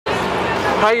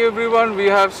Hi everyone, we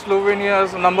have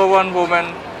Slovenia's #1 woman,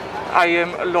 I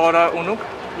am Laura Unuk.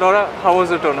 Laura, how was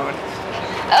the tournament?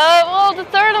 Well, the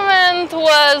tournament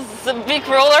was a big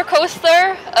roller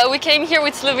coaster. We came here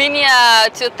with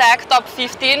Slovenia to attack top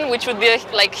 15, which would be a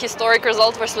historic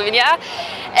result for Slovenia.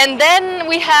 And then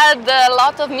we had a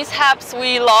lot of mishaps.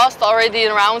 We lost already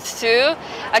in round 2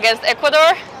 against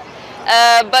Ecuador.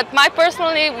 But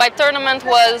my tournament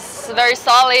was very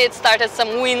solid. Started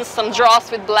some wins, some draws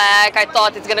with black. I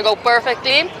thought it's gonna go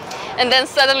perfectly. And then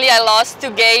suddenly I lost 2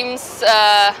 games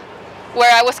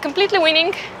where I was completely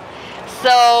winning.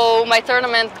 So my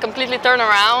tournament completely turned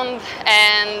around,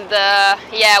 and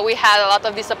yeah, we had a lot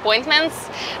of disappointments,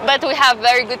 but we have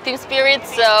very good team spirit,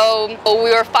 so we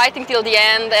were fighting till the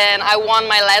end, and I won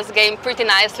my last game pretty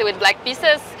nicely with black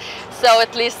pieces. So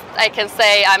at least I can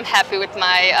say I'm happy with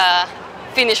my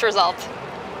finish result.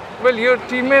 Well, your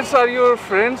teammates are your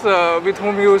friends with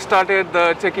whom you started the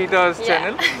Checkitas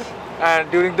channel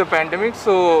during the pandemic.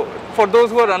 So for those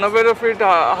who are unaware of it,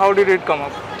 how did it come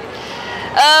up?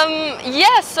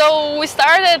 Yeah, so we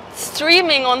started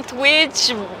streaming on Twitch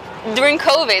during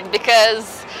COVID because,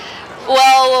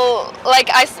 well,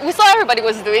 we saw everybody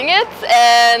was doing it,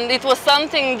 and it was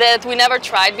something that we never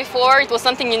tried before. It was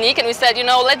something unique, and we said, you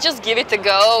know, let's just give it a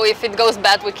go. If it goes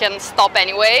bad, we can stop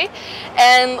anyway.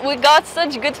 And we got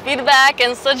such good feedback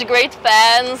and such great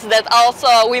fans that also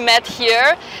we met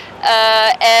here.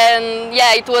 And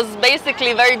yeah, it was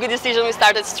basically a very good decision. We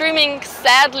started streaming.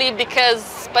 Sadly,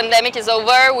 because pandemic is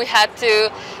over, we had to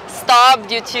stop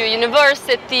due to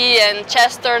university and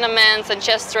chess tournaments and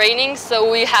chess training, so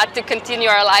we had to continue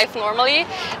our life normally,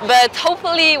 but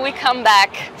hopefully we come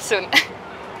back soon.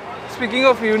 Speaking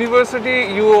of university,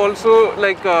 you also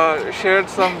shared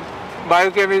some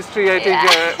biochemistry, I think,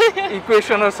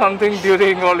 equation or something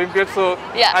during Olympiad. So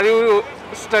are you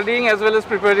studying as well as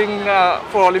preparing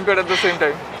for Olympiad at the same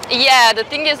time? Yeah, the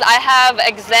thing is I have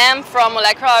exam from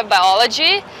molecular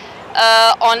biology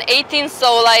on 18th,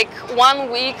 so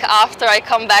 1 week after I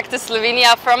come back to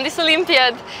Slovenia from this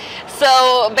Olympiad.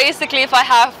 So basically if I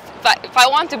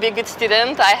want to be a good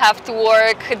student, I have to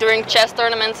work during chess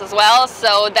tournaments as well.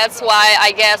 So that's why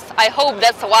I hope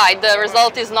that's why the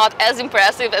result is not as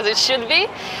impressive as it should be.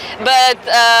 But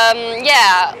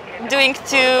yeah, doing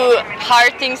 2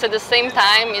 hard things at the same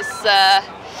time is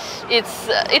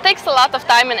it takes a lot of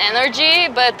time and energy,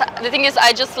 but the thing is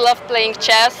I just love playing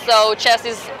chess, so chess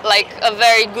is a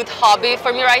very good hobby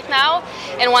for me right now.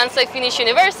 And once I finish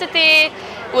university,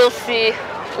 we'll see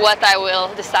what I will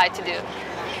decide to do.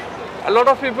 A lot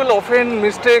of people often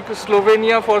mistake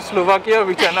Slovenia for Slovakia,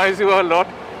 which annoys you a lot.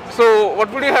 So what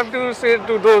would you have to say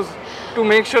to those to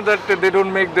make sure that they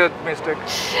don't make that mistake?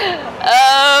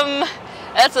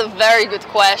 That's a very good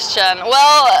question.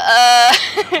 Well,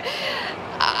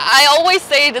 I always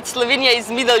say that Slovenia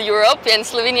is Middle Europe, and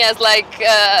Slovenia is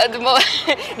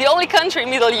the only country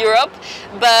in Middle Europe.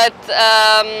 But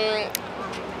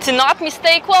to not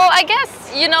mistake, well, I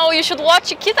guess, you know, you should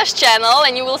watch Checkitas channel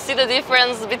and you will see the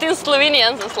difference between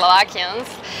Slovenians and Slovakians.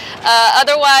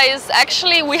 Otherwise,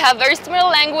 actually, we have very similar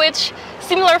language,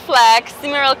 similar flag,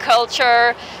 similar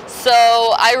culture.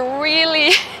 So I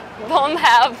really don't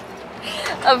have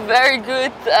a very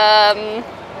good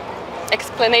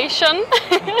explanation.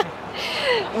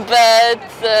 But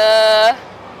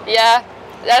yeah,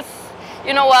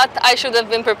 you know what, I should have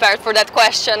been prepared for that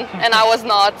question and I was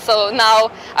not, so now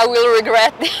I will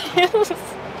regret this.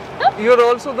 You're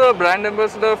also the brand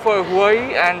ambassador for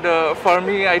Huawei and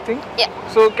Ferme, I think. Yeah.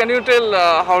 So can you tell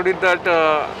how did that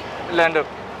land up?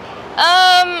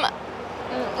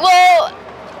 Well,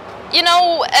 you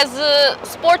know, as a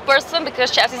sport person,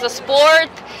 because chess is a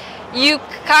sport, you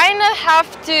kind of have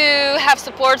to have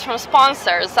support from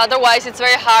sponsors. Otherwise, it's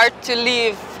very hard to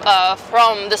live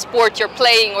from the sport you're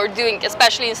playing or doing,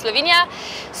 especially in Slovenia.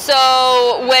 So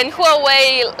when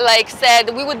Huawei said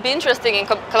we would be interested in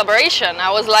collaboration,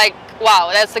 I was like, wow,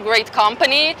 that's a great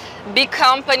company, big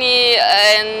company,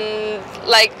 and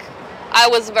I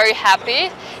was very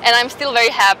happy, and I'm still very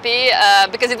happy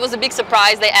because it was a big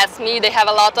surprise. They asked me. They have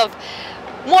a lot of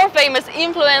more famous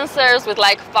influencers with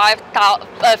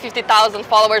 50,000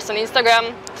 followers on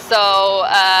Instagram. So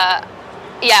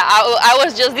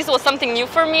yeah, this was something new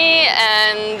for me,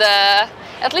 and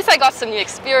at least I got some new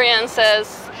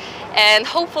experiences, and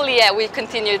hopefully we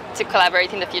continue to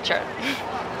collaborate in the future.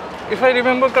 If I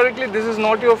remember correctly, this is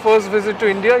not your first visit to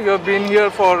India. You have been here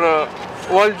for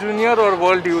World Junior or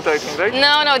World Youth, I think, right?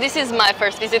 No, this is my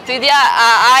first visit to India.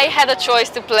 I had a choice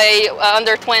to play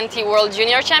under 20 World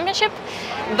Junior Championship,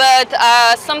 but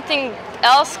something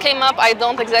else came up. I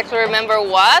don't exactly remember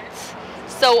what,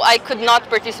 so I could not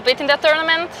participate in that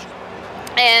tournament.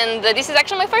 And this is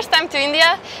actually my first time to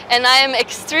India, and I am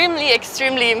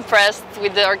extremely impressed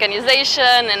with the organization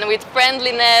and with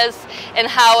friendliness and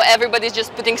how everybody's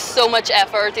just putting so much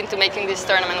effort into making this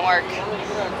tournament work.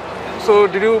 So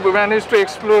did you manage to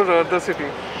explore the city?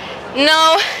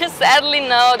 No, sadly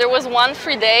no. There was one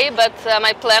free day, but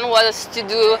my plan was to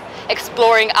do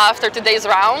exploring after today's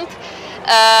round.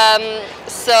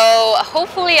 So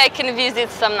hopefully I can visit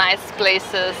some nice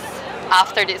places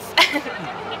after this.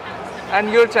 And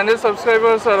your channel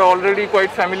subscribers are already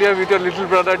quite familiar with your little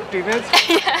brother Timej.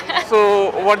 Yeah.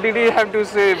 So what did he have to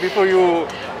say before you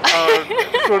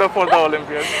showed up for the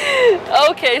Olympiad?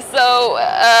 Okay, so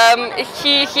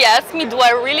he asked me, do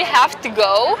I really have to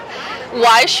go?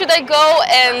 Why should I go?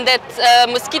 And that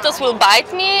mosquitoes will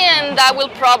bite me and I will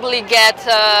probably get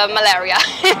malaria.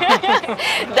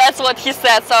 That's what he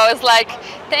said. So I was like,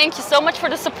 thank you so much for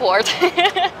the support.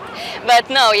 But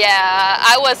no, yeah,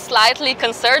 I was slightly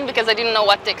concerned because I didn't know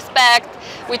what to expect,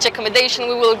 which accommodation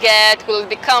we will get, will it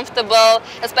be comfortable,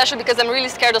 especially because I'm really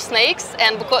scared of snakes,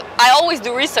 and because I always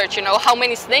do research, you know, how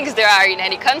many snakes there are in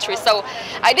any country. So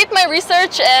I did my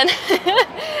research and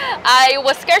I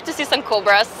was scared to see some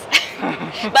cobras,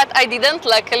 but I didn't,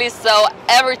 luckily, so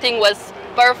everything was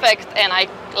perfect and I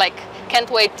can't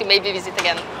wait to maybe visit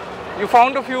again. You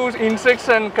found a few insects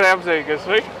and crabs, I guess,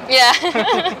 right? Yeah.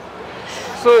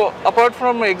 So, apart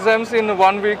from exams in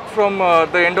 1 week from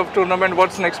the end of tournament,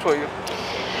 what's next for you?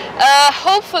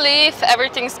 Hopefully, if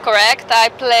everything's correct, I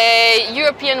play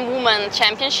European Women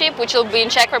Championship, which will be in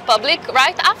Czech Republic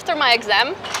right after my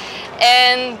exam.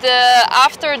 And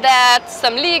after that,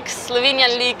 some leagues,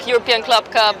 Slovenian League, European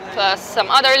Club Cup, some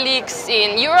other leagues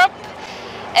in Europe.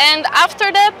 And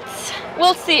after that,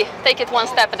 we'll see. Take it one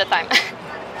step at a time.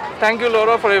 Thank you,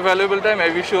 Laura, for your valuable time. I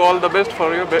wish you all the best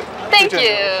for your Thank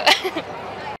you.